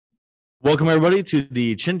Welcome, everybody, to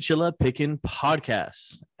the Chinchilla Pickin'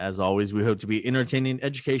 Podcast. As always, we hope to be entertaining,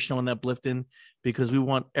 educational, and uplifting because we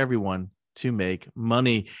want everyone to make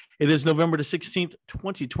money. It is November the 16th,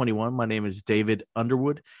 2021. My name is David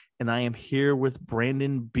Underwood, and I am here with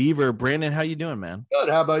Brandon Beaver. Brandon, how you doing, man? Good.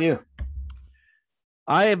 How about you?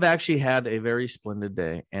 I have actually had a very splendid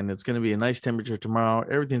day, and it's going to be a nice temperature tomorrow.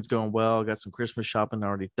 Everything's going well. Got some Christmas shopping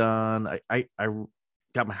already done. I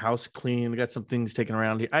got my house clean. Got some things taken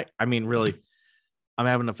around here. I mean, really, I'm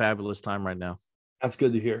having a fabulous time right now. That's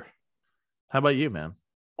good to hear. How about you, man?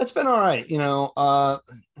 It's been all right. I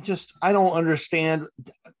don't understand.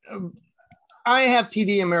 I have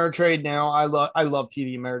TD Ameritrade now. I love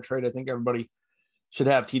TD Ameritrade. I think everybody should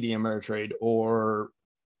have TD Ameritrade or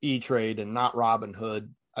E-Trade and not Robinhood.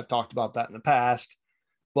 I've talked about that in the past,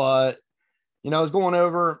 but I was going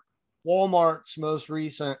over Walmart's most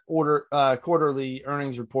recent quarterly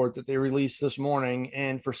earnings report that they released this morning.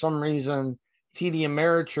 And for some reason, TD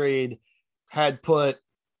Ameritrade had put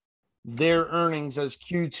their earnings as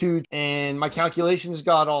Q2 and my calculations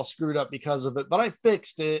got all screwed up because of it, but I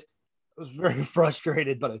fixed it. I was very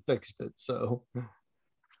frustrated, but I fixed it. So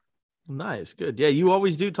nice. Good. Yeah. You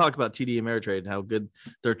always do talk about TD Ameritrade and how good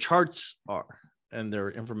their charts are and their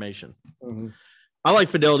information. Mm-hmm. I like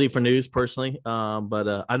Fidelity for news personally,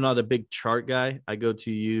 but I'm not a big chart guy. I go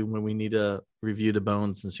to you when we need to review the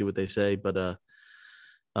bones and see what they say. But, it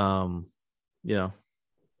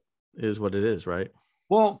is what it is, right?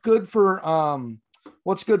 Well, good for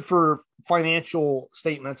what's good for financial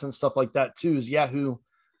statements and stuff like that too is Yahoo,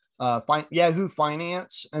 Yahoo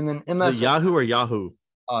Finance, and then MS. Is it Yahoo or Yahoo?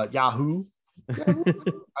 Yahoo. I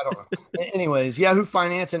don't know. Anyways, Yahoo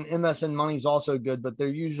Finance and MSN Money is also good, but they're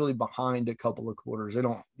usually behind a couple of quarters. They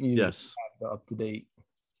don't usually have the up-to-date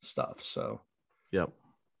stuff. So, yep.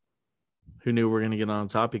 Who knew we're going to get on a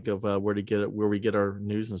topic of where we get our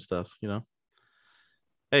news and stuff?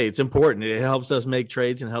 Hey, it's important. It helps us make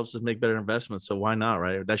trades and helps us make better investments. So why not,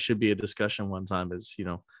 right? That should be a discussion one time. Is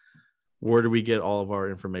where do we get all of our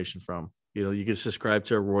information from? You can subscribe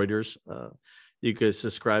to Reuters. You could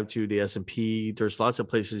subscribe to the S&P. There's lots of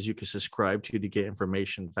places you can subscribe to get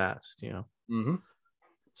information fast, Mm-hmm.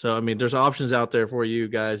 So, I mean, there's options out there for you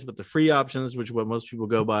guys, but the free options, which is what most people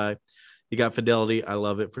go by, you got Fidelity. I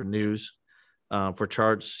love it for news. For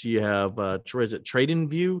charts, you have, Trading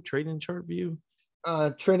View? Trading Chart View?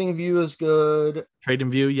 Trading View is good. Trading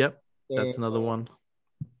View, yep. That's another one.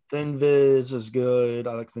 FinViz is good.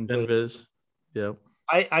 I like FinViz, yep.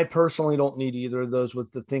 I personally don't need either of those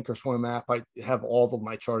with the Thinkorswim app. I have all of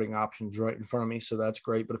my charting options right in front of me, so that's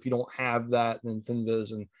great. But if you don't have that, then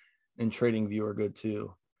FinViz and TradingView are good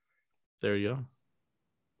too. There you go.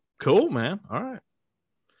 Cool, man. All right.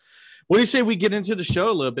 What do you say we get into the show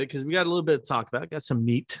a little bit? Because we got a little bit to talk about. Got some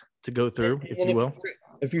meat to go through, if you will.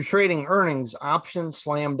 If you're trading earnings,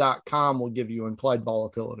 optionslam.com will give you implied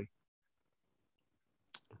volatility.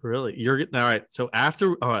 Really? You're getting all right. So after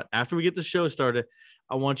we get the show started,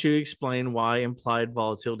 I want you to explain why implied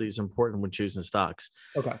volatility is important when choosing stocks.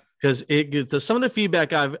 Okay. Because some of the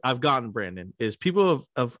feedback I've gotten, Brandon, is people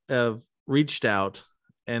have reached out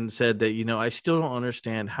and said that, I still don't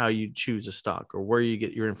understand how you choose a stock or where you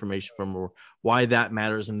get your information from or why that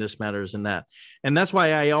matters and this matters and that. And that's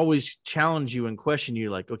why I always challenge you and question you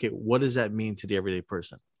like, okay, what does that mean to the everyday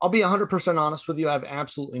person? I'll be 100% honest with you. I have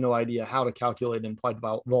absolutely no idea how to calculate implied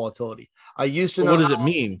volatility. I used to know. What does it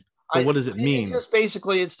mean? What does it mean? Just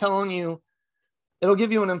basically, it's telling you, it'll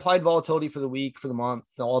give you an implied volatility for the week, for the month,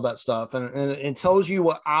 all that stuff. And it tells you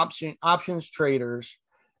what options traders,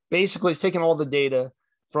 basically it's taking all the data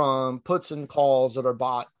from puts and calls that are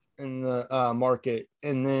bought in the market.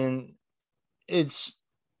 And then it's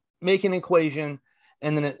making an equation.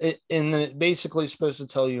 And then it basically is supposed to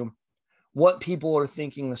tell you what people are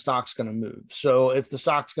thinking the stock's going to move. So if the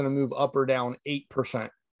stock's going to move up or down 8%,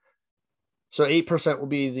 so 8% will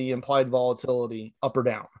be the implied volatility up or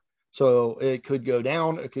down. So it could go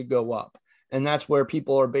down, it could go up. And that's where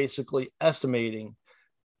people are basically estimating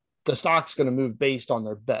the stock's going to move based on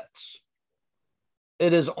their bets.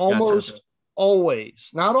 It is almost always,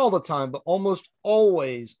 not all the time, but almost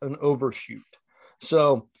always an overshoot.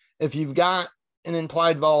 So if you've got an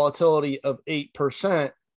implied volatility of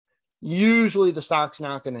 8%, usually the stock's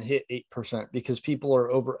not going to hit 8% because people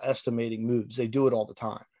are overestimating moves. They do it all the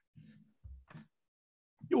time.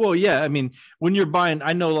 Well, yeah. I mean, when you're buying,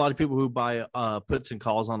 I know a lot of people who buy puts and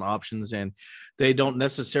calls on options, and they don't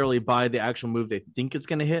necessarily buy the actual move they think it's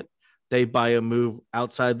going to hit. They buy a move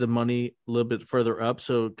outside the money a little bit further up.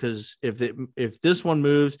 So, because if this one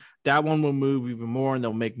moves, that one will move even more, and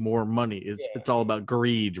they'll make more money. It's all about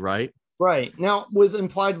greed, right? Right. Now, with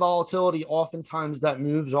implied volatility, oftentimes that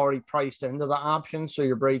move's already priced into the option. So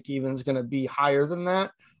your break even is going to be higher than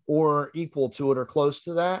that or equal to it or close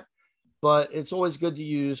to that. But it's always good to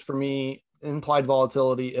use for me implied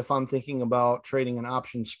volatility if I'm thinking about trading an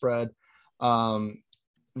option spread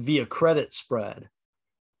via credit spread.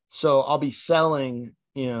 So I'll be selling,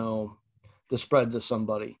 the spread to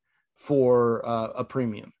somebody for a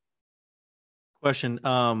premium. Question.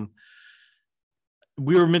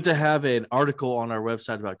 We were meant to have an article on our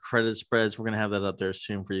website about credit spreads. We're going to have that up there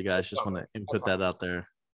soon for you guys. Just want to put that out there.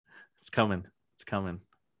 It's coming. It's coming.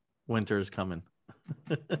 Winter is coming.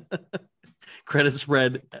 Credit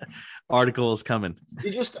spread article is coming.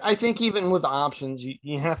 I think even with options,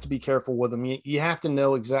 you have to be careful with them. You have to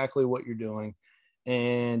know exactly what you're doing.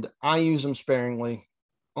 And I use them sparingly.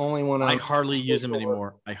 Only when I hardly use them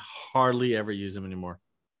anymore. I hardly ever use them anymore.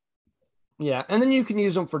 Yeah, and then you can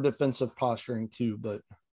use them for defensive posturing too, but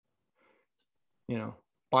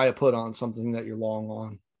buy a put on something that you're long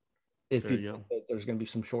on if you think that there's going to be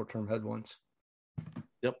some short-term headwinds.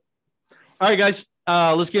 Yep. All right, guys,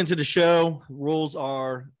 let's get into the show. Rules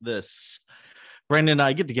are this. Brandon and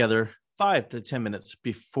I get together 5 to 10 minutes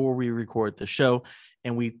before we record the show,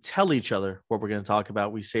 and we tell each other what we're going to talk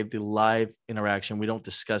about. We save the live interaction. We don't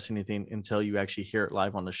discuss anything until you actually hear it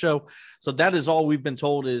live on the show. So that is all we've been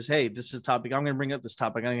told is, hey, this is a topic. I'm going to bring up this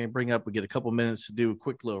topic. I'm going to bring up. We get a couple minutes to do a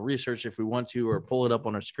quick little research if we want to, or pull it up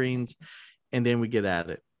on our screens, and then we get at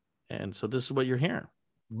it. And so this is what you're hearing.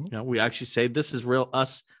 We actually say this is real.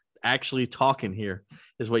 Us actually talking here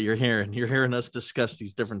is what you're hearing. You're hearing us discuss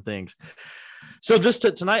these different things. So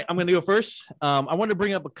tonight, I'm going to go first. I want to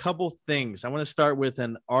bring up a couple things. I want to start with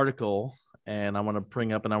an article, and I want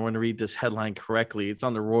to read this headline correctly. It's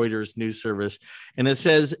on the Reuters news service, and it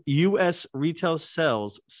says, U.S. retail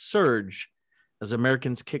sales surge as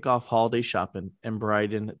Americans kick off holiday shopping and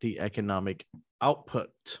brighten the economic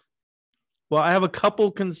output. Well, I have a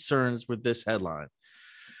couple concerns with this headline.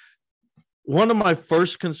 One of my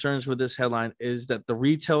first concerns with this headline is that the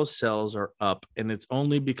retail sales are up, and it's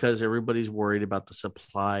only because everybody's worried about the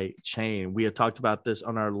supply chain. We had talked about this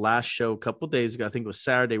on our last show a couple of days ago. I think it was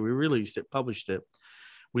Saturday. We published it.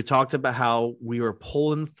 We talked about how we were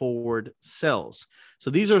pulling forward sales. So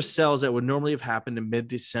these are sales that would normally have happened in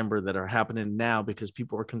mid-December that are happening now because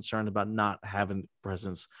people are concerned about not having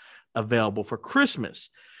presents available for Christmas.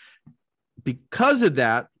 Because of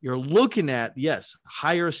that, you're looking at, yes,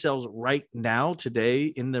 higher sales right now today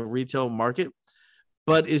in the retail market,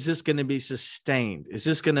 but is this going to be sustained? Is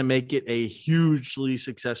this going to make it a hugely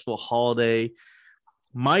successful holiday?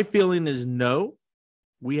 My feeling is no.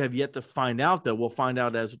 We have yet to find out, though. We'll find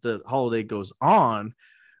out as the holiday goes on.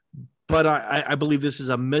 But I believe this is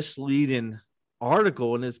a misleading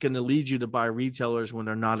article, and it's going to lead you to buy retailers when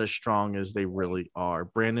they're not as strong as they really are.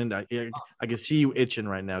 Brandon, I can see you itching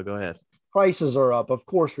right now. Go ahead. Prices are up. Of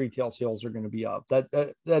course, retail sales are going to be up.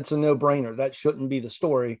 That's a no-brainer. That shouldn't be the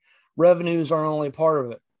story. Revenues are only part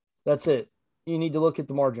of it. That's it. You need to look at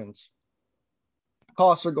the margins.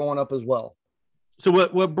 Costs are going up as well. So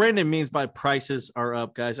what Brandon means by prices are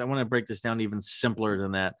up, guys, I want to break this down even simpler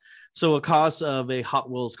than that. So a cost of a Hot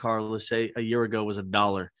Wheels car, let's say a year ago, was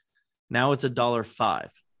 $1. Now it's $1.05.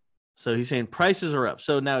 So he's saying prices are up.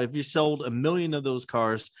 So now if you sold 1 million of those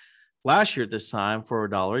cars last year at this time for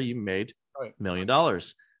 $1, you made $1 million.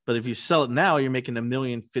 But if you sell it now, you're making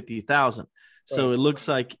 $1,050,000. So it looks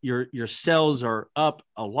like your sales are up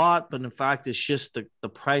a lot, but in fact, it's just the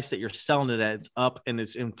price that you're selling it at, it's up, and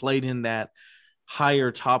it's inflating that higher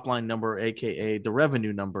top line number, aka the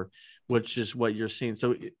revenue number, which is what you're seeing.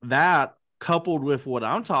 So that coupled with what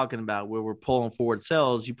I'm talking about, where we're pulling forward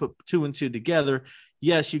sales, you put 2 and 2 together.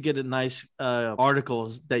 Yes, you get a nice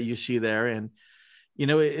article that you see there, and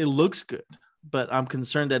it looks good. But I'm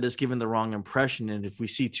concerned that it's giving the wrong impression. And if we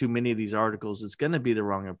see too many of these articles, it's going to be the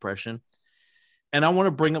wrong impression. And I want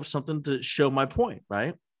to bring up something to show my point,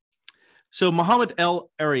 right? So Mohamed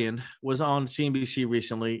El-Erian was on CNBC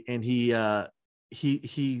recently, and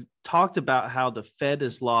he talked about how the Fed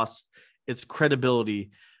has lost its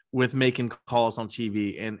credibility with making calls on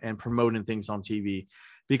TV and promoting things on TV,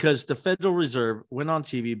 because the Federal Reserve went on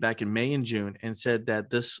TV back in May and June and said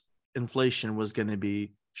that this inflation was going to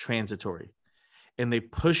be transitory. And they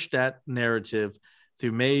pushed that narrative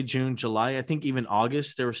through May, June, July. I think even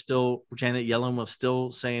August, Janet Yellen was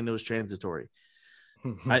still saying it was transitory.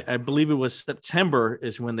 I believe it was September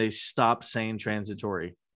is when they stopped saying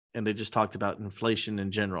transitory, and they just talked about inflation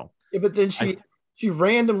in general. Yeah, but then she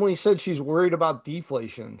randomly said she's worried about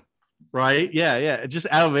deflation. Right? Yeah. Just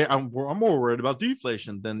out of it, I'm more worried about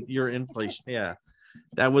deflation than your inflation. Yeah,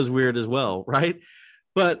 that was weird as well, right?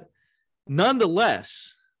 But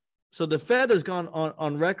nonetheless, So the Fed has gone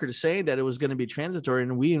on record saying that it was going to be transitory.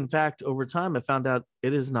 And we, in fact, over time have found out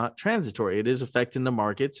it is not transitory. It is affecting the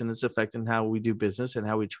markets, and it's affecting how we do business and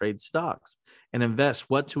how we trade stocks and invest,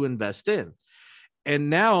 what to invest in. And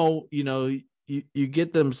now, you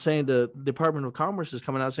get them saying the Department of Commerce is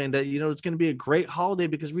coming out saying that, it's going to be a great holiday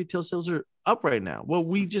because retail sales are up right now. Well,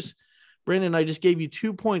 Brandon and I just gave you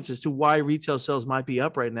 2 points as to why retail sales might be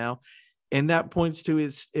up right now. And that points to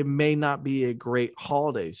it may not be a great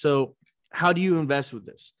holiday. So how do you invest with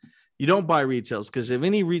this? You don't buy retails, because if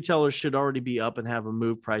any retailer should already be up and have a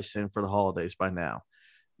move price in for the holidays by now.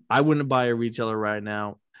 I wouldn't buy a retailer right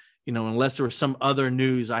now, unless there was some other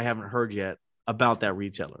news I haven't heard yet about that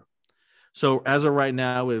retailer. So as of right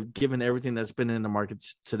now, given everything that's been in the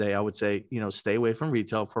markets today, I would say, stay away from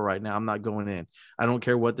retail for right now. I'm not going in. I don't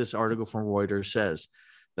care what this article from Reuters says.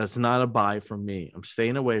 That's not a buy from me. I'm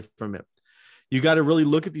staying away from it. You got to really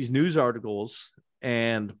look at these news articles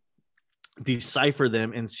and decipher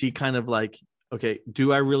them and see kind of like, okay,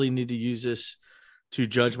 do I really need to use this to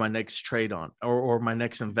judge my next trade on or my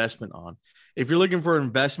next investment on? If you're looking for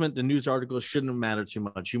investment, the news articles shouldn't matter too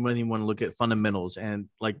much. You might even want to look at fundamentals. And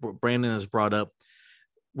like Brandon has brought up,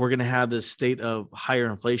 we're going to have this state of higher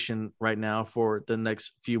inflation right now for the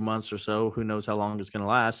next few months or so. Who knows how long it's going to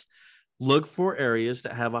last? Look for areas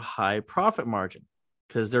that have a high profit margin,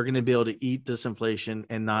 because they're going to be able to eat this inflation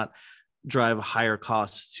and not drive higher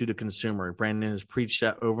costs to the consumer. Brandon has preached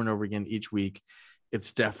that over and over again each week.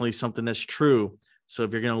 It's definitely something that's true. So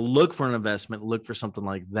if you're going to look for an investment, look for something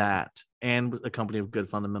like that and a company with good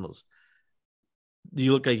fundamentals.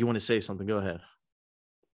 You look like you want to say something. Go ahead.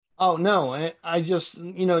 Oh, no. I just,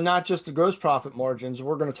 not just the gross profit margins.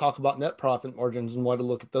 We're going to talk about net profit margins and why to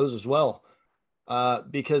look at those as well.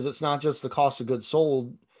 Because it's not just the cost of goods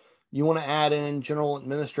sold. You want to add in general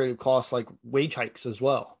administrative costs like wage hikes as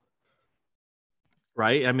well.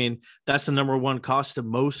 Right. I mean, that's the number one cost to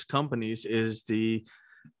most companies is the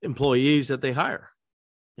employees that they hire.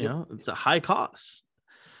 It's a high cost.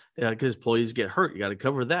 Yeah, because employees get hurt. You got to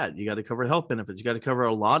cover that. You got to cover health benefits. You got to cover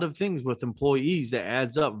a lot of things with employees that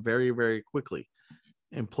adds up very, very quickly.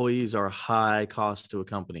 Employees are a high cost to a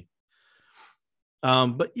company.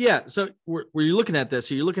 But yeah, so we're looking at this.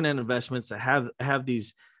 So you're looking at investments that have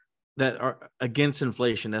these that are against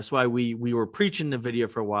inflation. That's why we were preaching the video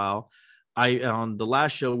for a while. On the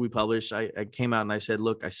last show we published, I came out and I said,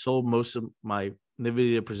 look, I sold most of my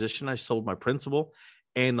NVIDIA position. I sold my principal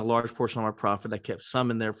and a large portion of my profit. I kept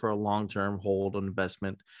some in there for a long-term hold on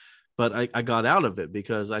investment, but I got out of it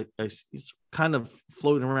because it's kind of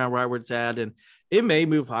floating around right where it's at, and it may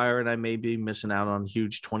move higher and I may be missing out on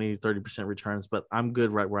huge 20-30% returns, but I'm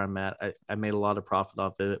good right where I'm at. I made a lot of profit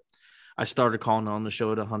off of it. I started calling on the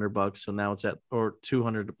show at $100. So now it's at, or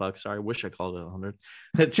 $200. Sorry. I wish I called it 100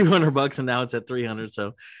 at $200 and now it's at 300.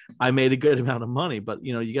 So I made a good amount of money, but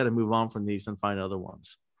you got to move on from these and find other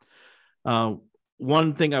ones.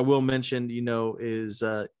 One thing I will mention, is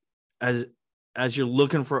as you're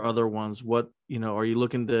looking for other ones, what, are you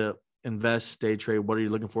looking to invest, day trade? What are you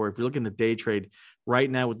looking for? If you're looking to day trade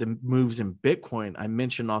right now with the moves in Bitcoin, I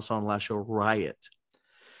mentioned also on last show, Riot.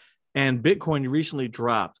 And Bitcoin recently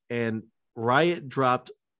dropped, and Riot dropped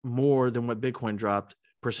more than what Bitcoin dropped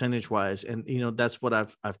percentage wise. And, that's what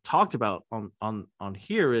I've talked about on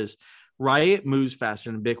here is Riot moves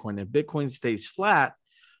faster than Bitcoin. If Bitcoin stays flat,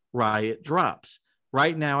 Riot drops.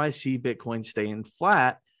 Right now, I see Bitcoin staying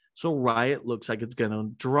flat. So Riot looks like it's going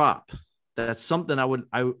to drop. That's something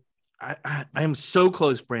I am so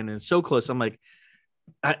close, Brandon, so close. I'm like,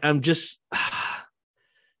 I'm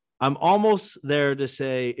almost there to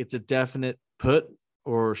say it's a definite put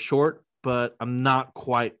or short, but I'm not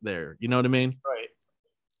quite there. You know what I mean? Right.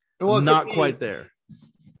 Well, not quite there.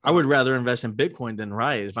 I would rather invest in Bitcoin than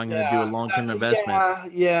Riot if I'm going to do a long-term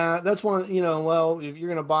investment. Yeah. That's one, well, if you're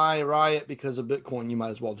going to buy Riot because of Bitcoin, you might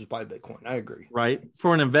as well just buy Bitcoin. I agree. Right.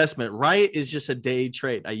 For an investment, Riot is just a day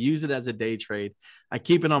trade. I use it as a day trade. I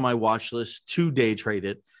keep it on my watch list to day trade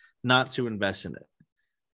it, not to invest in it.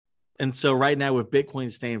 And so right now with Bitcoin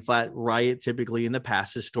staying flat, Riot typically in the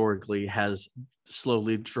past historically has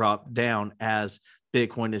slowly dropped down as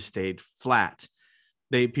Bitcoin has stayed flat.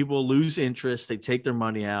 People lose interest, they take their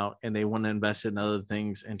money out and they want to invest in other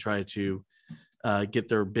things and try to get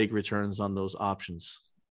their big returns on those options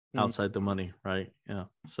outside the money, right? Yeah.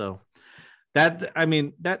 So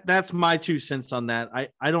that's my 2 cents on that.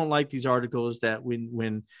 I don't like these articles that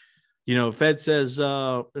when Fed says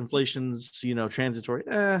inflation's transitory,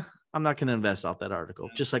 I'm not going to invest off that article.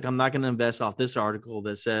 Just like I'm not going to invest off this article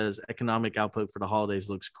that says economic output for the holidays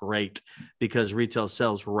looks great because retail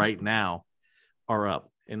sales right now are up.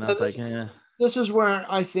 And I was like, This is where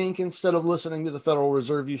I think instead of listening to the Federal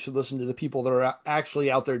Reserve, you should listen to the people that are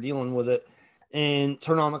actually out there dealing with it, and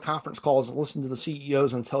turn on the conference calls and listen to the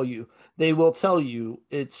CEOs and they will tell you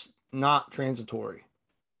it's not transitory.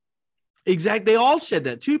 Exactly. They all said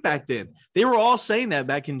that too back then. They were all saying that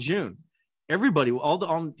back in June. Everybody,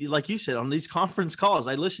 like you said, on these conference calls,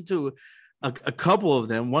 I listened to a couple of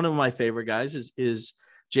them. One of my favorite guys is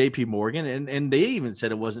JP Morgan, and they even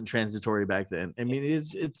said it wasn't transitory back then. I mean,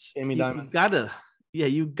 it's Amy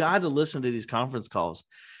you gotta listen to these conference calls.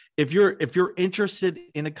 If you're interested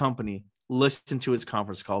in a company, listen to its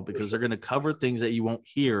conference call, because they're going to cover things that you won't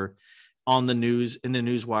hear on the news, in the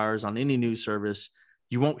news wires, on any news service.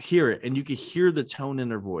 You won't hear it, and you can hear the tone in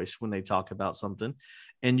their voice when they talk about something,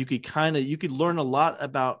 and you could learn a lot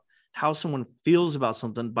about how someone feels about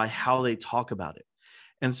something by how they talk about it.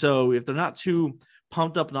 And so if they're not too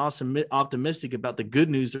pumped up and optimistic about the good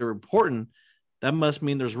news that are important, that must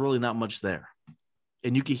mean there's really not much there.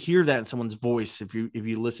 And you can hear that in someone's voice if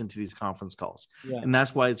you listen to these conference calls. Yeah. And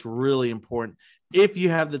that's why it's really important, if you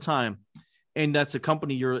have the time and that's a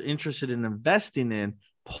company you're interested in investing in,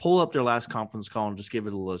 pull up their last conference call and just give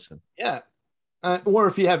it a listen. Yeah. Or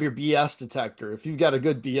if you have your BS detector, if you've got a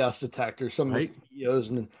good BS detector, some of the CEOs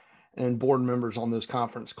and board members on those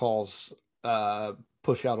conference calls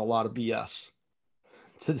push out a lot of BS.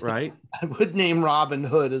 Right. I would name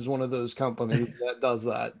Robinhood as one of those companies that does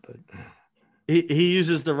that, but he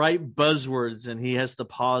uses the right buzzwords, and he has to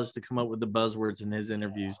pause to come up with the buzzwords in his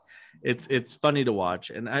interviews. It's funny to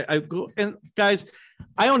watch. And I go, and guys,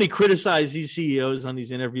 I only criticize these CEOs on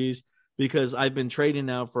these interviews because I've been trading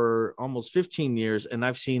now for almost 15 years, and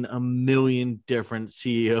I've seen a million different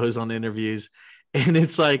CEOs on interviews. And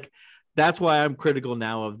it's like, that's why I'm critical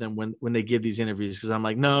now of them when they give these interviews, because I'm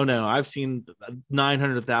like, no, I've seen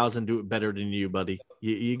 900,000 do it better than you, buddy.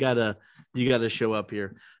 You gotta show up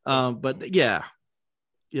here. But yeah,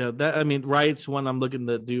 that, I mean, Riot's one I'm looking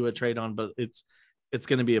to do a trade on, but it's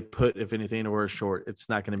going to be a put, if anything, or a short. It's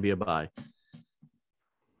not going to be a buy.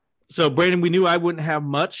 So Brandon, we knew I wouldn't have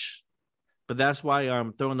much, but that's why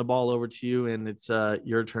I'm throwing the ball over to you, and it's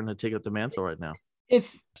your turn to take up the mantle right now.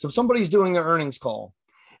 If somebody's doing their earnings call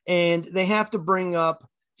and they have to bring up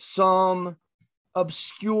some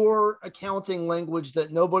obscure accounting language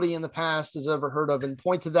that nobody in the past has ever heard of and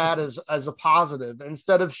point to that as a positive,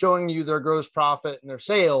 instead of showing you their gross profit and their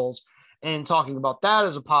sales and talking about that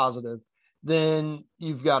as a positive, then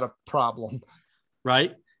you've got a problem.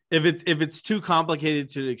 Right. If it's too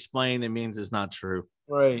complicated to explain, it means it's not true.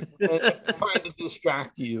 Right. And trying to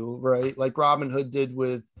distract you, right? Like Robinhood did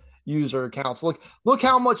with user accounts. Look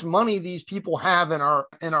how much money these people have in our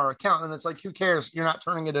account, and it's like, who cares? You're not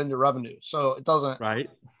turning it into revenue, so it doesn't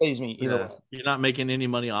faze me either way. You're not making any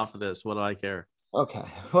money off of this. What do I care? Okay,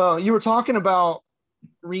 well, you were talking about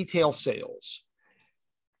retail sales,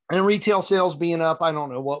 and retail sales being up, I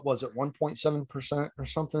don't know, what was it, 1.7% or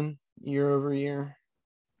something year over year?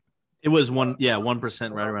 It was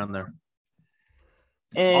 1%, right around there.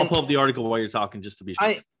 And I'll pull up the article while you're talking just to be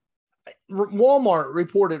sure. Walmart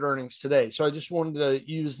reported earnings today, so I just wanted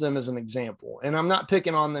to use them as an example. And I'm not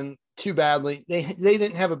picking on them too badly. They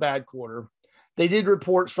didn't have a bad quarter. They did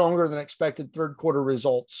report stronger than expected third quarter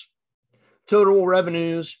results. Total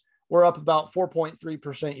revenues were up about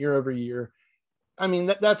 4.3% year over year. I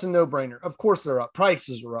mean, that's a no-brainer. Of course they're up.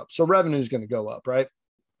 Prices are up, so revenue is going to go up, right?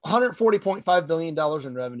 $140.5 billion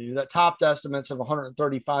in revenue. That topped estimates of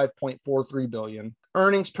 $135.43 billion.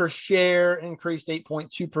 Earnings per share increased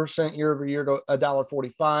 8.2% year over year to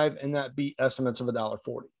 $1.45, and that beat estimates of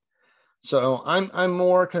 $1.40. So I'm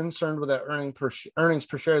more concerned with that earnings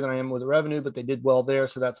per share than I am with the revenue, but they did well there,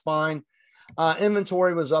 so that's fine.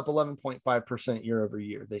 Inventory was up 11.5% year over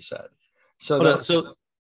year, they said. So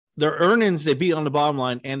their earnings, they beat on the bottom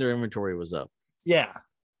line, and their inventory was up. Yeah.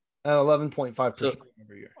 At 11.5%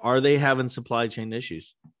 every year. Are they having supply chain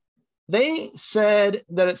issues? They said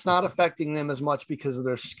that it's not affecting them as much because of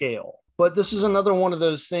their scale. But this is another one of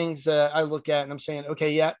those things that I look at and I'm saying,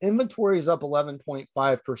 okay, yeah, inventory is up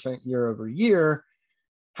 11.5% year over year.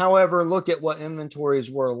 However, look at what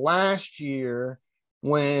inventories were last year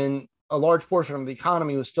when a large portion of the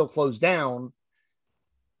economy was still closed down.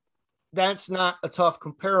 That's not a tough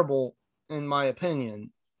comparable, in my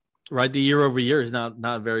opinion. Right, the year over year is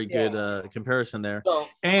not very good comparison there. So,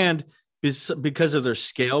 and because of their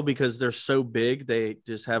scale, because they're so big, they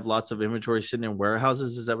just have lots of inventory sitting in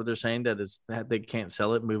warehouses. Is that what they're saying? That they can't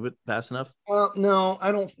sell it, move it fast enough? No,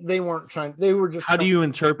 I don't. They weren't trying. They were just. How do you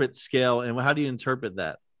interpret scale, and how do you interpret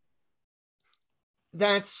that?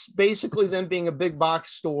 That's basically them being a big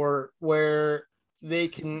box store where they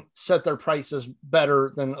can set their prices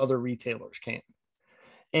better than other retailers can.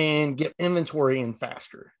 and get inventory in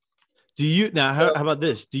faster. Do you now? How about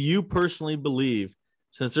this? Do you personally believe,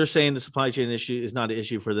 since they're saying the supply chain issue is not an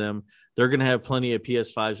issue for them, they're going to have plenty of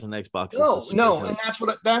PS5s and Xboxes? No, and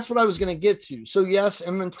that's what I was going to get to. So yes,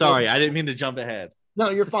 inventory. Sorry, I didn't mean to jump ahead. No,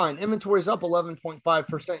 you're fine. Inventory is up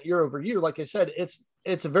 11.5% year over year. Like I said,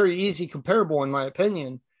 it's a very easy comparable in my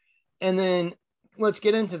opinion. And then let's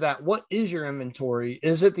get into that. What is your inventory?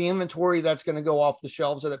 Is it the inventory that's going to go off the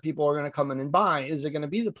shelves that people are going to come in and buy? Is it going to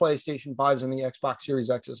be the PlayStation 5s and the Xbox Series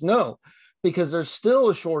X's? No, because there's still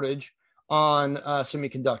a shortage on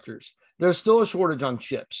semiconductors. There's still a shortage on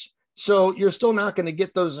chips. So you're still not going to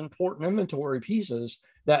get those important inventory pieces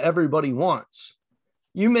that everybody wants.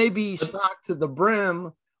 You may be stocked to the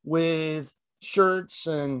brim with shirts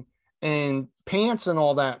and pants and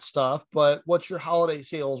all that stuff, but what's your holiday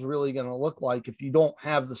sales really going to look like if you don't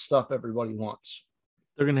have the stuff everybody wants?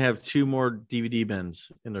 They're going to have 2 more DVD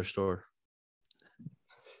bins in their store.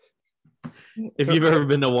 If you've ever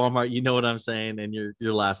been to Walmart, you know what I'm saying, and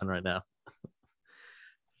you're laughing right now.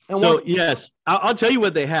 So yes, I'll tell you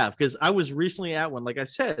what they have, because I was recently at one, like I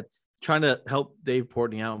said, trying to help Dave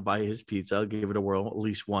Portney out and buy his pizza. I'll give it a whirl at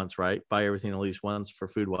least once, right? Buy everything at least once for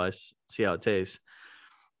food wise, see how it tastes.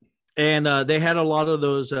 And they had a lot of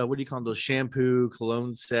those, what do you call them? Those shampoo,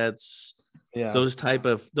 cologne sets, those type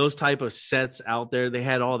of sets out there. They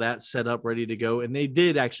had all that set up, ready to go. And they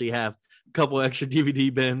did actually have a couple extra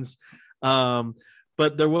DVD bins.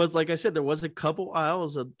 But there was, like I said, there was a couple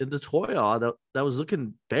aisles in the toy aisle that was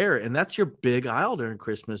looking bare. And that's your big aisle during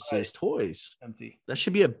Christmas is toys. Empty. That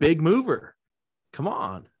should be a big mover. Come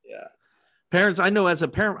on. Yeah. Parents, I know as a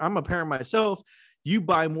parent, I'm a parent myself. You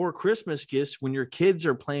buy more Christmas gifts when your kids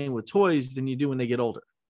are playing with toys than you do when they get older.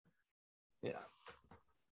 Yeah.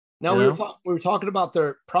 Now we were talking about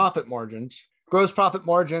their profit margins. Gross profit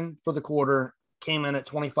margin for the quarter came in at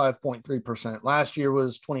 25.3%. Last year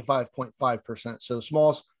was 25.5%. So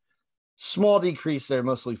small decrease there,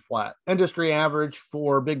 mostly flat. Industry average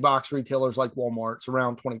for big box retailers like Walmart's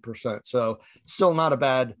around 20%. So still not a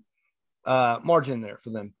bad margin there for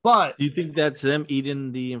them. But do you think that's them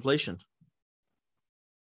eating the inflation?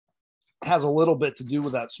 Has a little bit to do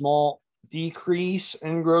with that small decrease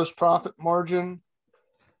in gross profit margin.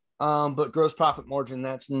 But gross profit margin,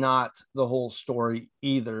 that's not the whole story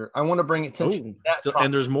either. I want to bring attention to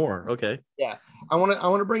and there's more. Okay. Yeah. I want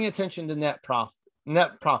to bring attention to net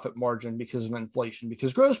profit margin because of inflation,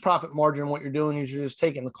 because gross profit margin, what you're doing is you're just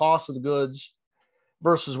taking the cost of the goods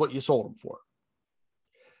versus what you sold them for.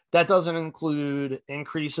 That doesn't include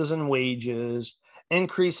increases in wages,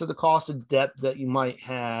 increase of the cost of debt that you might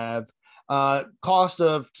have, cost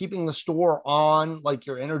of keeping the store on, like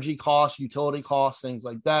your energy costs, utility costs, things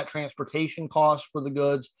like that, transportation costs for the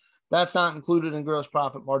goods. That's not included in gross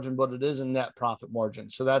profit margin, but it is in net profit margin.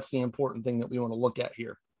 So that's the important thing that we want to look at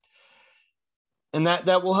here. And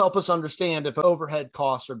that will help us understand if overhead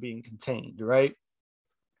costs are being contained, right?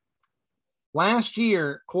 Last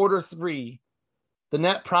year, quarter 3, the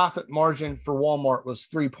net profit margin for Walmart was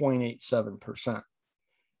 3.87%.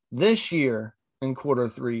 This year, in quarter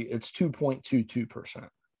 3, it's 2.22%.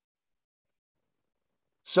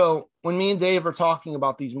 So when me and Dave are talking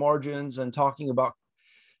about these margins and talking about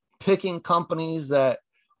picking companies that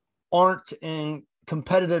aren't in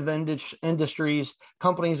competitive industries,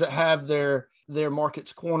 companies that have their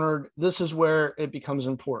markets cornered, this is where it becomes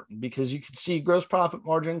important, because you can see gross profit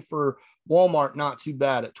margin for Walmart not too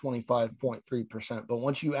bad at 25.3%. But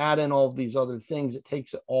once you add in all of these other things, it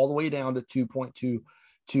takes it all the way down to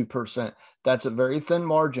 2.22%. That's a very thin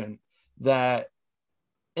margin that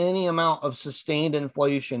any amount of sustained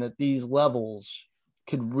inflation at these levels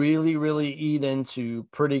could really, really eat into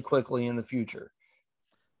pretty quickly in the future.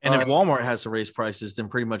 And if Walmart has to raise prices, then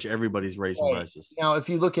pretty much everybody's raising prices. Now, if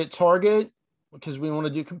you look at Target, because we want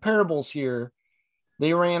to do comparables here,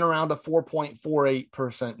 they ran around a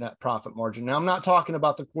 4.48% net profit margin. Now, I'm not talking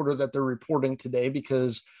about the quarter that they're reporting today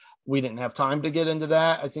because we didn't have time to get into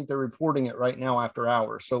that. I think they're reporting it right now after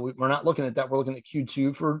hours. So we're not looking at that. We're looking at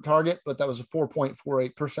Q2 for Target, but that was a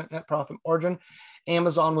 4.48% net profit margin.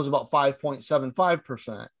 Amazon was about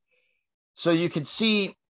 5.75%. So you could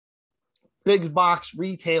see big box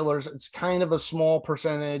retailers, it's kind of a small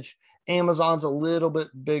percentage. Amazon's a little bit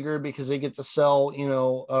bigger because they get to sell,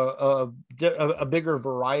 a bigger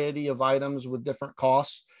variety of items with different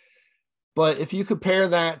costs. But if you compare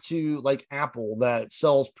that to like Apple that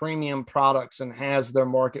sells premium products and has their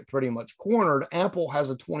market pretty much cornered, Apple has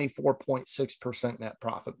a 24.6% net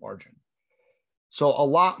profit margin. So a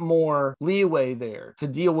lot more leeway there to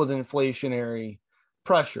deal with inflationary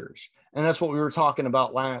pressures. And that's what we were talking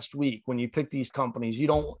about last week. When you pick these companies, you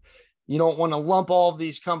You don't want to lump all of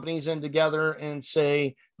these companies in together and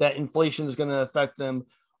say that inflation is going to affect them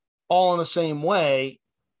all in the same way.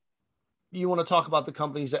 You want to talk about the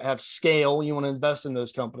companies that have scale. You want to invest in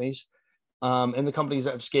those companies, and the companies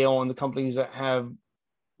that have scale and the companies that have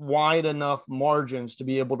wide enough margins to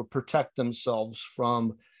be able to protect themselves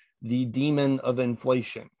from the demon of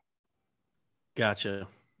inflation. Gotcha.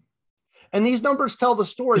 And these numbers tell the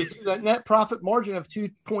story too. That net profit margin of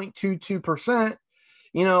 2.22%,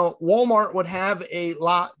 Walmart would have a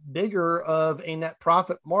lot bigger of a net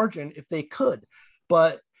profit margin if they could,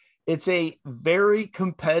 but it's a very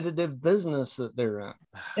competitive business that they're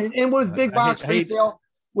in. And with big box retail,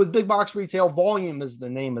 volume is the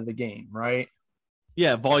name of the game, right?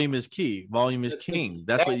 Yeah, volume is key. Volume is king.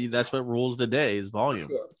 That's what rules the day is volume.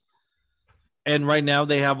 Sure. And right now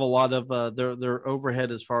they have a lot of their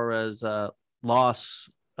overhead as far as loss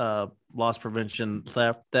prevention,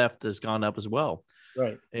 theft has gone up as well.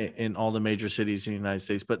 Right. In all the major cities in the United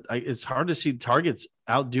States. But it's hard to see Target's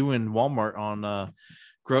outdoing Walmart on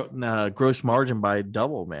gross margin by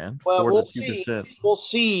double, man. Well, we'll see. We'll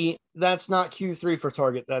see. That's not Q3 for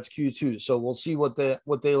Target. That's Q2. So we'll see what they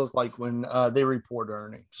look like when they report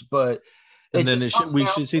earnings. But and then we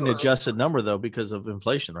should see an adjusted number though because of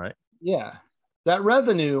inflation, right? Yeah, that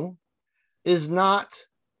revenue is not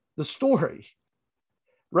the story.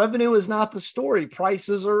 Revenue is not the story.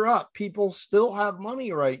 Prices are up. People still have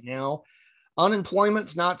money right now.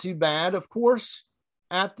 Unemployment's not too bad. Of course,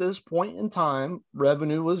 at this point in time,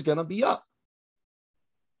 revenue is going to be up.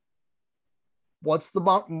 What's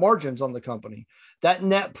the margins on the company? That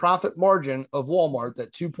net profit margin of Walmart,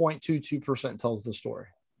 that 2.22% tells the story.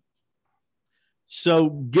 So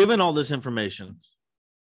given all this information,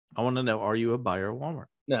 I want to know, are you a buyer of Walmart?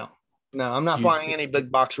 No, I'm not buying any big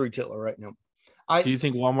box retailer right now. Do you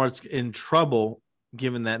think Walmart's in trouble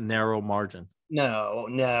given that narrow margin? No,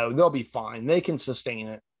 they'll be fine. They can sustain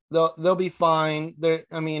it. They'll be fine. I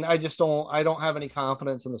don't have any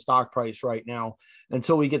confidence in the stock price right now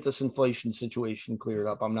until we get this inflation situation cleared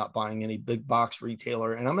up. I'm not buying any big box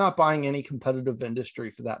retailer, and I'm not buying any competitive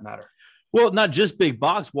industry for that matter. Well, not just big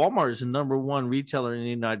box. Walmart is the number one retailer in the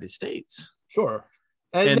United States. Sure.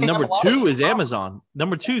 And number two is Amazon.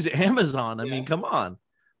 Number two is Amazon. I mean, come on.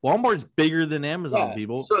 Walmart's bigger than Amazon,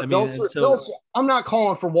 people. I'm not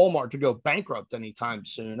calling for Walmart to go bankrupt anytime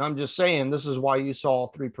soon. I'm just saying this is why you saw a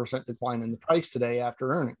 3% decline in the price today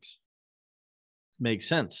after earnings. Makes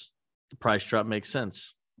sense. The price drop makes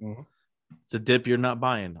sense. Mm-hmm. It's a dip you're not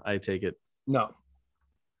buying, I take it. No.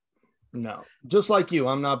 Just like you,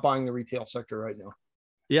 I'm not buying the retail sector right now.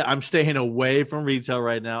 Yeah, I'm staying away from retail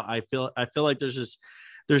right now. I feel like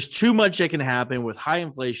there's too much that can happen with high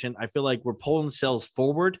inflation. I feel like we're pulling sales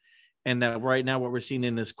forward, and that right now what we're seeing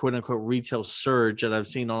in this quote unquote retail surge that I've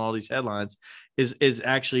seen on all these headlines is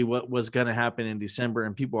actually what was going to happen in December,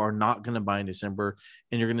 and people are not going to buy in December,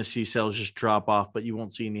 and you're going to see sales just drop off, but you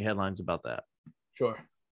won't see any headlines about that. Sure.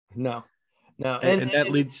 No. And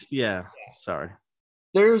that leads, sorry.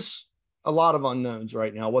 There's a lot of unknowns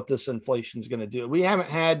right now, what this inflation is going to do. We haven't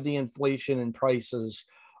had the inflation in prices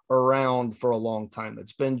around for a long time.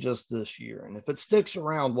 It's been just this year. And if it sticks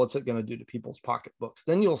around, what's it going to do to people's pocketbooks?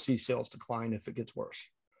 Then you'll see sales decline if it gets worse.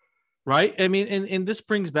 Right. I mean, and this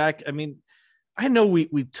brings back, I know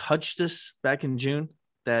we touched this back in June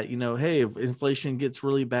that, hey, if inflation gets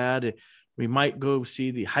really bad, we might go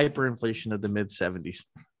see the hyperinflation of the mid 70s.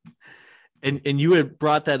 And you had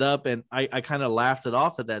brought that up, and I kind of laughed it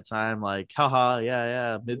off at that time, like, haha,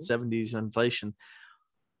 yeah, mid 70s inflation.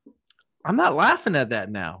 I'm not laughing at that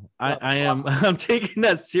now. I'm taking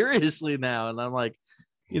that seriously now. And I'm like,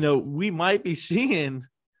 we might be seeing,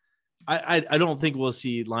 I don't think we'll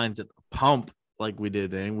see lines at the pump like we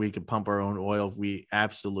did. And we could pump our own oil if we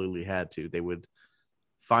absolutely had to. They would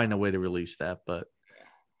find a way to release that. But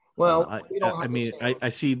well, I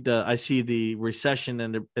see the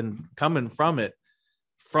recession and coming from the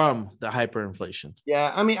hyperinflation.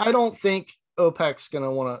 Yeah. I don't think OPEC's going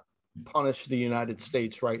to want to punish the United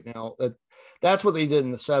States right now. That's what they did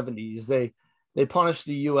in the 70s. They punished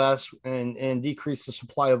the U.S. and decreased the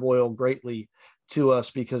supply of oil greatly to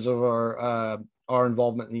us because of our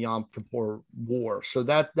involvement in the Yom Kippur War. So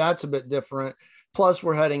that's a bit different. Plus,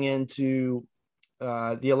 we're heading into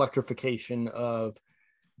the electrification of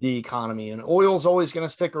the economy, and oil is always going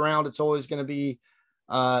to stick around. It's always going to be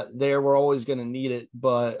there. We're always going to need it,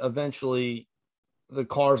 but eventually the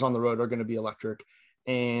cars on the road are going to be electric,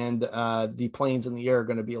 and the planes in the air are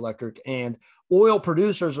going to be electric. And oil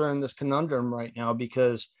producers are in this conundrum right now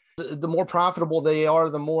because the more profitable they are,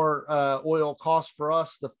 the more oil costs for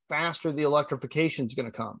us, the faster the electrification is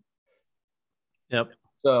going to come. Yep.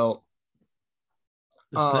 So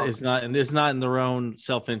It's not in their own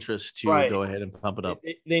self-interest to right. go ahead and pump it up.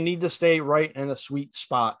 They need to stay right in a sweet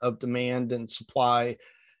spot of demand and supply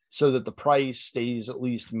so that the price stays at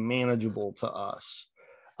least manageable to us.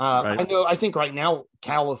 Right. I think right now,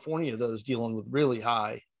 California, though, is dealing with really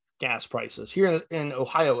high gas prices. Here in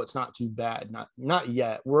Ohio, it's not too bad. Not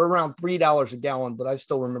yet. We're around $3 a gallon, but I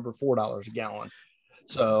still remember $4 a gallon.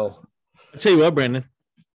 So I'll tell you what, Brandon,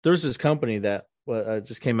 there's this company that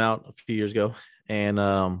just came out a few years ago,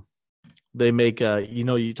 and they make,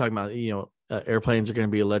 you talking about, airplanes are going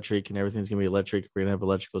to be electric and everything's going to be electric. We're going to have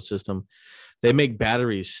electrical system. They make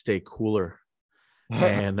batteries stay cooler.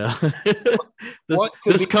 And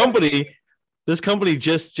this company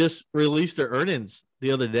just released their earnings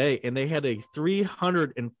the other day, and they had a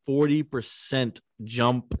 340%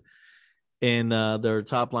 jump in their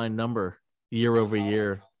top line number year over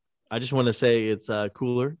year. I just want to say it's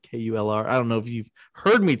Cooler, KULR. I don't know if you've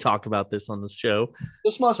heard me talk about this on the show.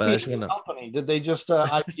 This must be a company. Did they just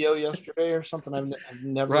IPO yesterday or something? I've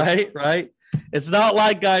never. Right. It's not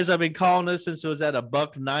like, guys, I've been calling this since it was at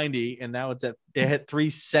 $1.90, and now it hit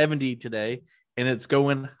 370 today, and it's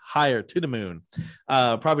going higher to the moon.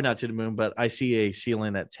 Probably not to the moon, but I see a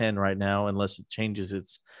ceiling at 10 right now, unless it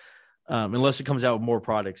changes unless it comes out with more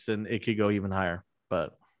products, then it could go even higher.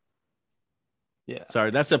 But yeah,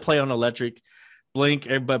 sorry, that's a play on electric. Blink,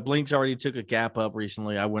 but Blink's already took a gap up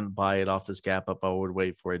recently. I wouldn't buy it off this gap up. I would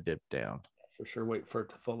wait for a dip down. For sure, wait for it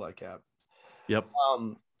to fill that gap. Yep.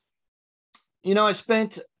 I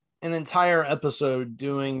spent an entire episode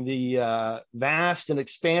doing the vast and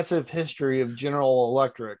expansive history of General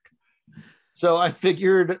Electric. So I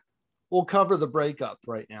figured we'll cover the breakup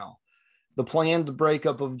right now. The planned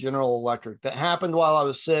breakup of General Electric that happened while I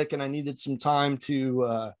was sick, and I needed some time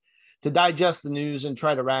to digest the news and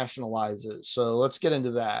try to rationalize it. So let's get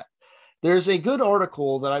into that. There's a good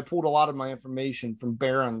article that I pulled a lot of my information from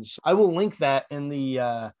Barron's. I will link that in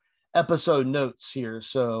the episode notes here.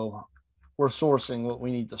 So we're sourcing what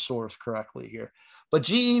we need to source correctly here. But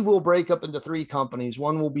GE will break up into three companies.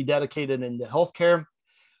 One will be dedicated into healthcare,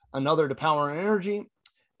 another to power and energy,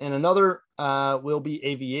 and another will be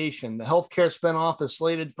aviation. The healthcare spinoff is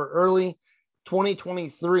slated for early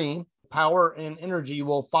 2023. Power and energy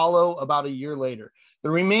will follow about a year later. The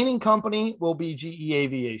remaining company will be GE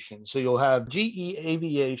Aviation. So you'll have GE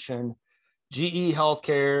Aviation, GE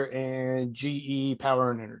Healthcare, and GE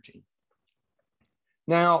Power and Energy.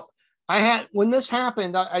 Now, when this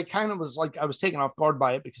happened, I kind of was like, I was taken off guard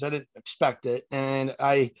by it because I didn't expect it. And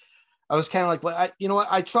I was kind of like, well, you know what?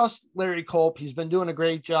 I trust Larry Culp. He's been doing a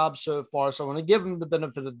great job so far. So I want to give him the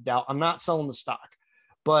benefit of the doubt. I'm not selling the stock,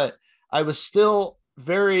 but I was still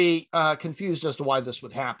very confused as to why this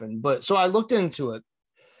would happen. But so I looked into it,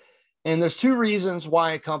 and there's two reasons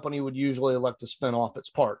why a company would usually elect to spin off its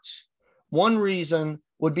parts. One reason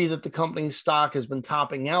would be that the company's stock has been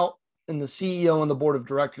topping out, and the CEO and the board of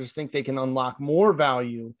directors think they can unlock more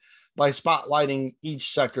value by spotlighting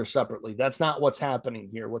each sector separately. That's not what's happening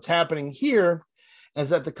here. What's happening here is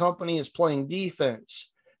that the company is playing defense.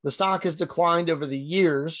 The stock has declined over the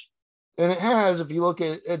years, and it has. If you look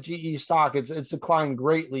at GE stock, it's declined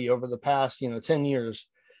greatly over the past 10 years.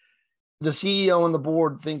 The CEO and the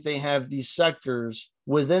board think they have these sectors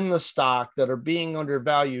within the stock that are being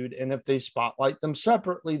undervalued, and if they spotlight them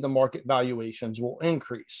separately, the market valuations will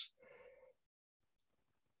increase.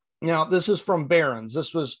 Now, this is from Barron's.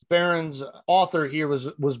 This was Barron's author here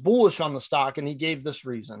was bullish on the stock, and he gave this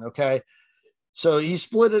reason, okay? So he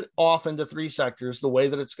split it off into three sectors, the way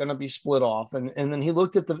that it's going to be split off. And then he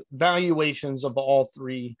looked at the valuations of all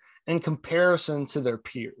three in comparison to their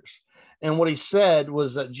peers. And what he said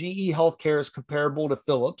was that GE Healthcare is comparable to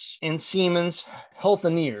Philips, and Siemens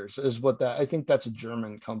Healthineers is I think that's a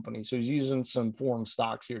German company. So he's using some foreign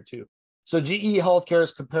stocks here too. So GE Healthcare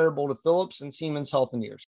is comparable to Philips and Siemens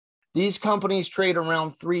Healthineers. These companies trade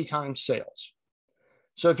around 3 times sales.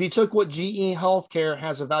 So if you took what GE Healthcare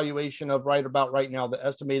has a valuation of right now, the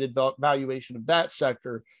estimated valuation of that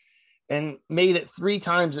sector, and made it 3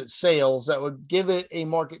 times its sales, that would give it a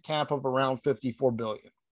market cap of around $54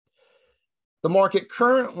 billion. The market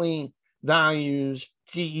currently values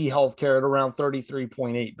GE Healthcare at around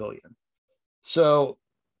 $33.8 billion. So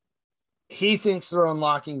he thinks they're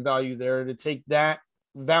unlocking value there to take that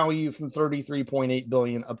value from $33.8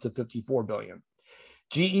 billion up to $54 billion.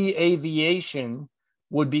 GE Aviation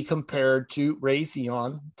would be compared to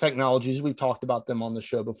Raytheon Technologies. We've talked about them on the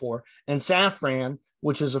show before, and Safran,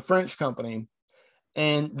 which is a French company,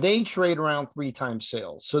 and they trade around 3 times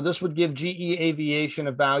sales. So this would give GE Aviation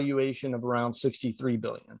a valuation of around $63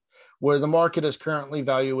 billion, where the market is currently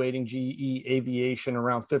valuating GE Aviation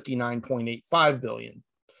around $59.85 billion.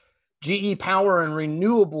 GE Power and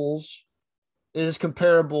Renewables is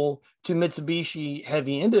comparable to Mitsubishi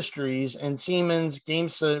Heavy Industries and Siemens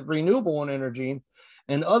Gamesa Renewable and Energy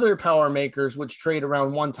and other power makers which trade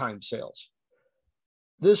around one-time sales.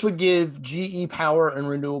 This would give GE Power and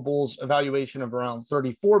Renewables a valuation of around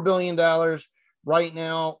 $34 billion. Right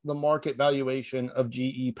now, the market valuation of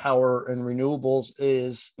GE Power and Renewables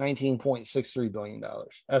is $19.63 billion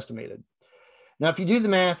estimated. Now, if you do the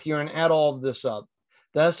math here and add all of this up,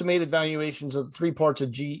 the estimated valuations of the three parts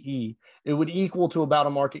of GE, it would equal to about a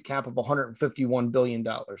market cap of $151 billion.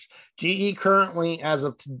 GE currently, as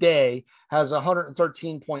of today, has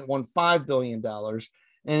 $113.15 billion.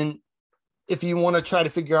 And if you want to try to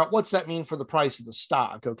figure out what's that mean for the price of the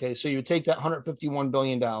stock, okay, so you would take that $151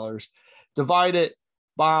 billion, divide it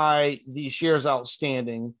by the shares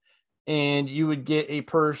outstanding, and you would get a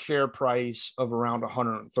per share price of around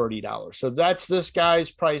 $130. So that's this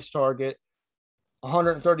guy's price target.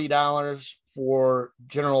 $130 for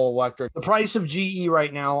General Electric. The price of GE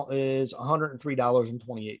right now is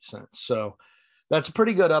 $103.28. So that's a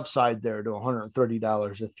pretty good upside there to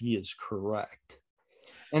 $130 if he is correct.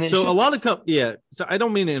 And so a lot of So I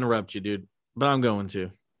don't mean to interrupt you, dude, but I'm going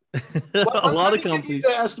to. A lot of companies.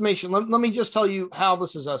 The estimation. Let me just tell you how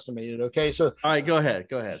this is estimated. Okay, so all right, go ahead.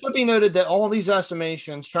 It should be noted that all these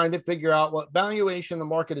estimations, trying to figure out what valuation the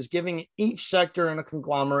market is giving each sector in a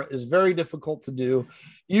conglomerate, is very difficult to do.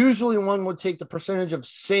 Usually, one would take the percentage of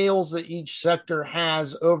sales that each sector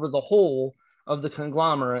has over the whole of the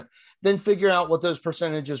conglomerate, then figure out what those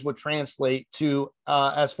percentages would translate to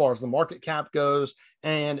as far as the market cap goes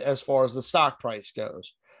and as far as the stock price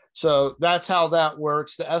goes. So that's how that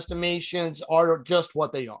works. The estimations are just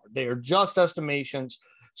what they are. They are just estimations.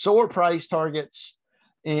 So are price targets,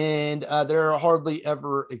 and they're hardly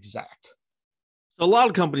ever exact. So a lot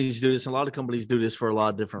of companies do this. A lot of companies do this for a lot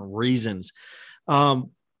of different reasons.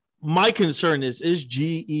 My concern is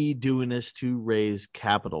GE doing this to raise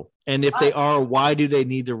capital? And if they are, why do they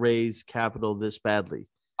need to raise capital this badly?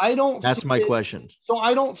 That's my question. So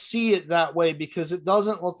I don't see it that way because it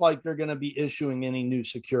doesn't look like they're going to be issuing any new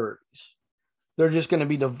securities. They're just going to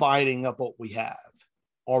be dividing up what we have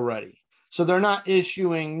already. So they're not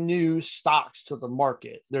issuing new stocks to the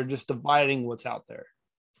market. They're just dividing what's out there.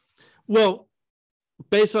 Well,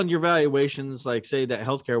 based on your valuations, like say that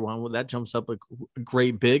healthcare one, well, that jumps up a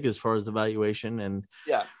great big as far as the valuation and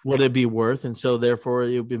what it'd be worth. And so therefore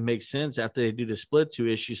it would make sense after they do the split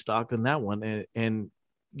to issue stock on that one and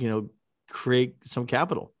create some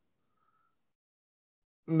capital.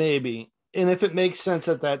 Maybe. And if it makes sense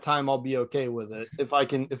at that time, I'll be okay with it. If I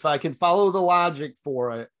can follow the logic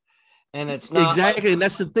for it. And it's not exactly. And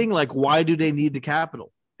that's the thing. Like, why do they need the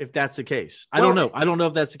capital? If that's the case, I don't know. I don't know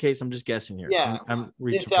if that's the case. I'm just guessing here. Yeah. I'm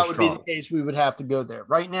reaching if that for would straw. be the case, we would have to go there.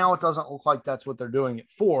 Right now, it doesn't look like that's what they're doing it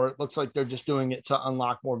for. It looks like they're just doing it to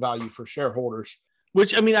unlock more value for shareholders.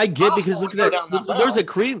 Which, I mean, I get because look at that. There's a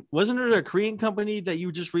Korean, wasn't there a Korean company that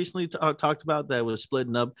you just recently talked about that was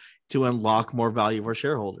splitting up to unlock more value for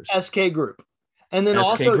shareholders? SK Group. And then SK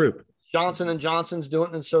also Group. Johnson & Johnson's doing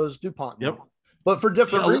it, and so is DuPont. Yep. Now. But for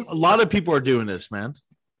different reasons. A lot of people are doing this, man.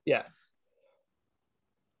 Yeah.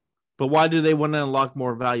 But why do they want to unlock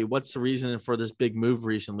more value? What's the reason for this big move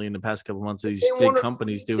recently in the past couple of months of these big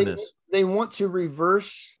companies doing this? They want to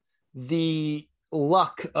reverse the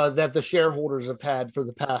luck that the shareholders have had for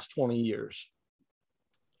the past 20 years.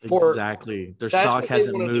 Exactly. Their stock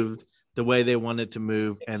hasn't moved the way they want it to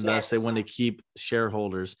move, and thus they want to keep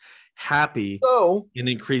shareholders happy and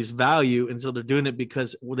increase value. And so they're doing it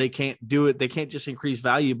because they can't do it. They can't just increase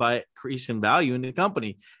value by increasing value in the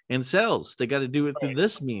company and sales. They got to do it through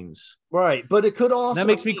this means. Right. But it could also that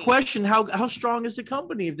makes me question how strong is the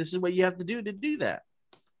company if this is what you have to do that.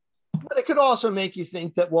 But it could also make you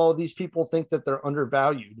think that, well, these people think that they're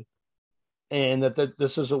undervalued and that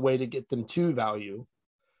this is a way to get them to value.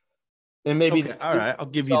 And maybe all right, I'll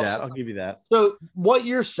give you that. So what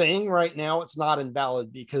you're saying right now, it's not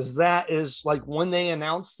invalid because that is like when they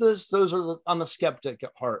announced this, I'm a skeptic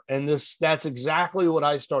at heart. And that's exactly what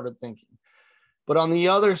I started thinking. But on the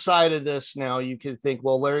other side of this now, you could think,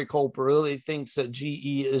 well, Larry Culp really thinks that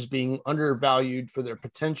GE is being undervalued for their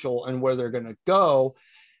potential and where they're going to go.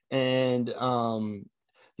 And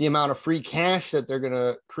the amount of free cash that they're going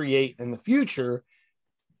to create in the future.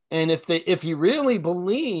 And if he really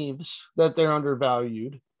believes that they're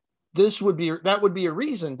undervalued, that would be a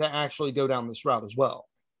reason to actually go down this route as well.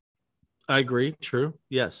 I agree. True.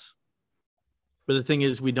 Yes. But the thing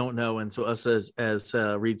is, we don't know. And so us as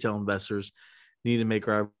retail investors need to make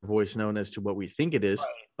our voice known as to what we think it is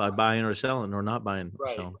by buying or selling or not buying.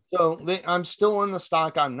 Right. Or selling. So I'm still in the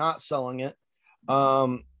stock. I'm not selling it.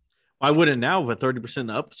 Well, I wouldn't now with a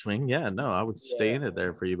 30% upswing. Yeah, no, I would stay in it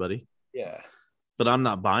there for you, buddy. Yeah. But I'm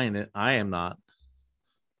not buying it. I am not.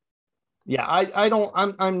 Yeah, I don't.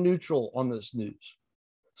 I'm neutral on this news,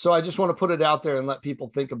 so I just want to put it out there and let people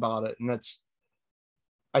think about it. And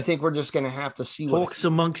I think we're just going to have to see what talks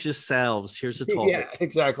amongst yourselves. Here's a talk. Yeah,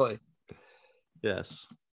 exactly. Yes.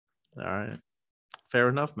 All right. Fair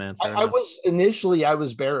enough, man. I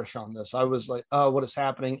was bearish on this. I was like, oh, what is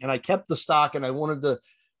happening? And I kept the stock and I wanted to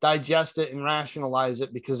digest it and rationalize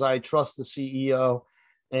it because I trust the CEO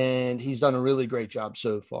and he's done a really great job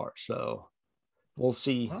so far. So we'll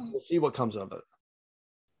see. We'll see what comes of it.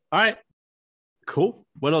 All right. Cool.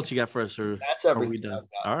 What else you got for us? Or that's everything.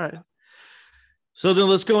 All right. So then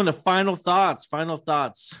let's go into final thoughts. Final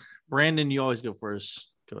thoughts. Brandon, you always go first.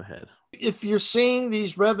 Go ahead. If you're seeing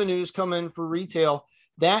these revenues come in for retail,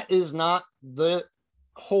 that is not the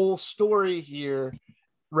whole story here.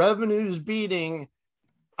 Revenues beating,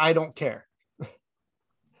 I don't care.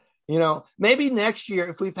 Maybe next year,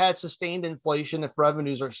 if we've had sustained inflation, if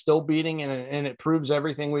revenues are still beating and it proves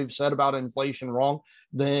everything we've said about inflation wrong,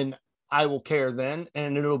 then I will care then,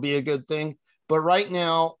 and it'll be a good thing. But right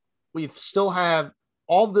now, we still have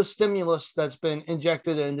all the stimulus that's been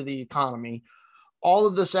injected into the economy, all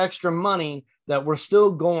of this extra money that we're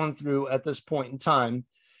still going through at this point in time.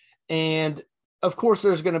 And of course,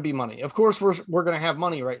 there's going to be money. Of course, we're going to have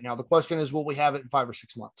money right now. The question is, will we have it in 5 or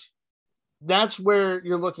 6 months? That's where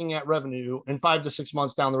you're looking at revenue in 5 to 6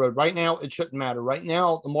 months down the road. Right now, it shouldn't matter. Right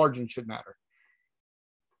now, the margin should matter.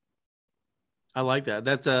 I like that.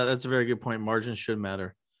 That's a very good point. Margins should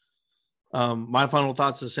matter. My final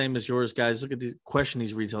thoughts are the same as yours, guys. Look at question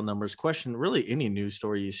these retail numbers. Question really any news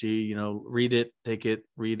story you see. Read it, take it,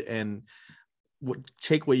 read, and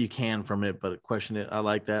take what you can from it, but question it. I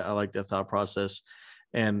like that. I like that thought process.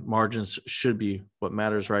 And margins should be what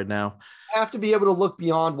matters right now. You have to be able to look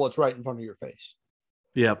beyond what's right in front of your face.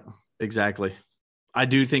 Yep, exactly. I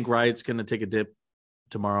do think Riot's going to take a dip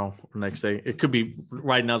tomorrow or next day. It could be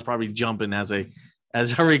right now. It's probably jumping as I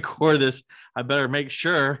record this. I better make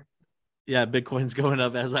sure. Yeah, Bitcoin's going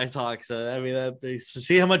up as I talk. So I mean,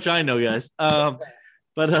 see how much I know, guys.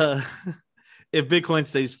 But if Bitcoin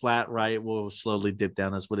stays flat, Riot will slowly dip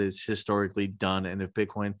down. That's what it's historically done. And if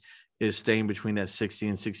Bitcoin is staying between that 60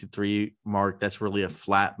 and 63 mark, that's really a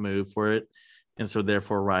flat move for it. And so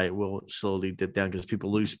therefore Riot will slowly dip down because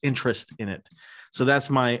people lose interest in it. So that's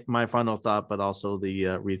my final thought, but also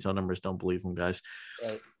the retail numbers, don't believe them, guys.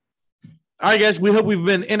 Right. All right, guys, we hope we've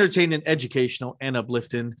been entertaining, educational, and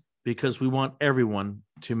uplifting because we want everyone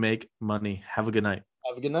to make money. Have a good night.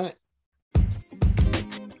 Have a good night.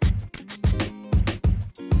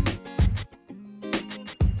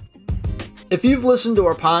 If you've listened to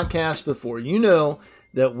our podcast before, you know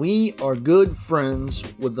that we are good friends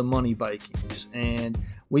with the Money Vikings, and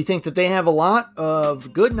we think that they have a lot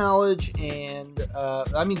of good knowledge and,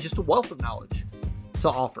 just a wealth of knowledge to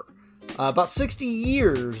offer. About 60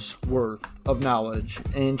 years worth of knowledge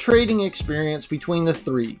and trading experience between the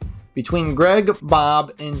three, between Greg,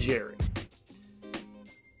 Bob, and Jerry.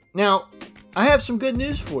 Now, I have some good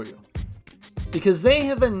news for you because they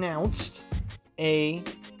have announced a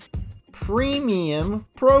premium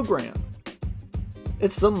program.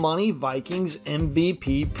 It's the Money Vikings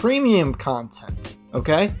MVP premium content.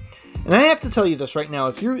 Okay. And I have to tell you this right now.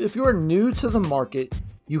 If you are new to the market,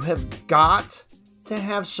 you have got to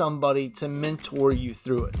have somebody to mentor you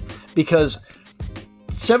through it, because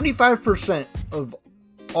 75% of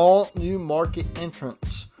all new market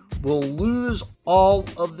entrants will lose all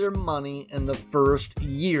of their money in the first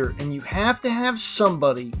year. And you have to have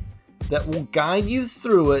somebody that will guide you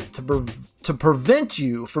through it to prevent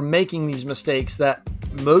you from making these mistakes that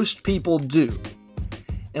most people do.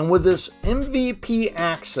 And with this MVP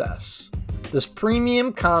access, this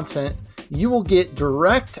premium content, you will get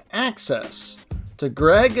direct access to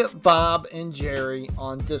Greg, Bob, and Jerry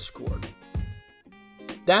on Discord.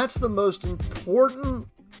 That's the most important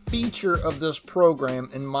feature of this program,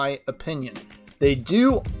 in my opinion. They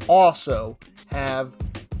do also have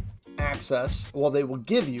access, they will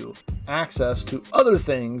give you access to other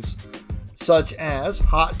things such as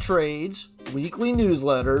hot trades, weekly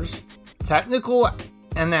newsletters, technical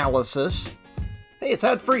analysis. Hey, it's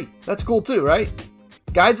ad free. That's cool too, right?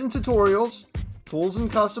 Guides and tutorials, tools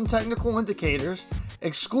and custom technical indicators,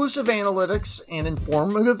 exclusive analytics and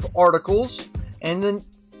informative articles, and then,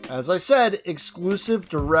 as I said, exclusive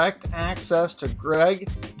direct access to Greg,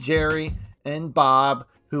 Jerry, and Bob,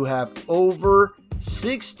 who have over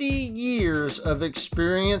 60 years of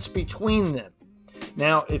experience between them.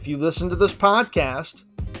 Now, if you listen to this podcast,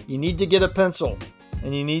 you need to get a pencil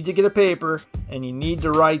and you need to get a paper and you need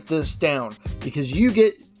to write this down, because you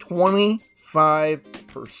get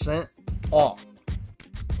 25% off.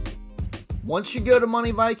 Once you go to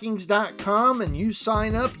moneyvikings.com and you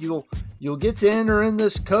sign up, you'll get to enter in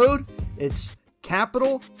this code. It's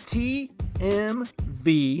capital TMV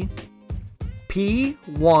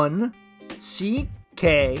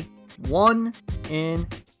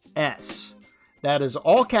P1CK1NS. That is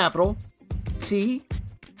all capital TMV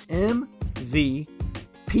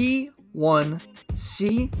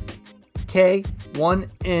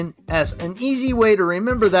P1CK1NS. An easy way to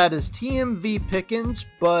remember that is TMV Pickens,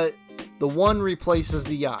 but the 1 replaces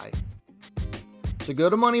the I. So go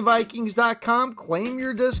to moneyvikings.com, claim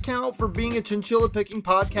your discount for being a Chinchilla Picking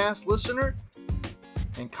Podcast listener,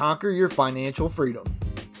 and conquer your financial freedom.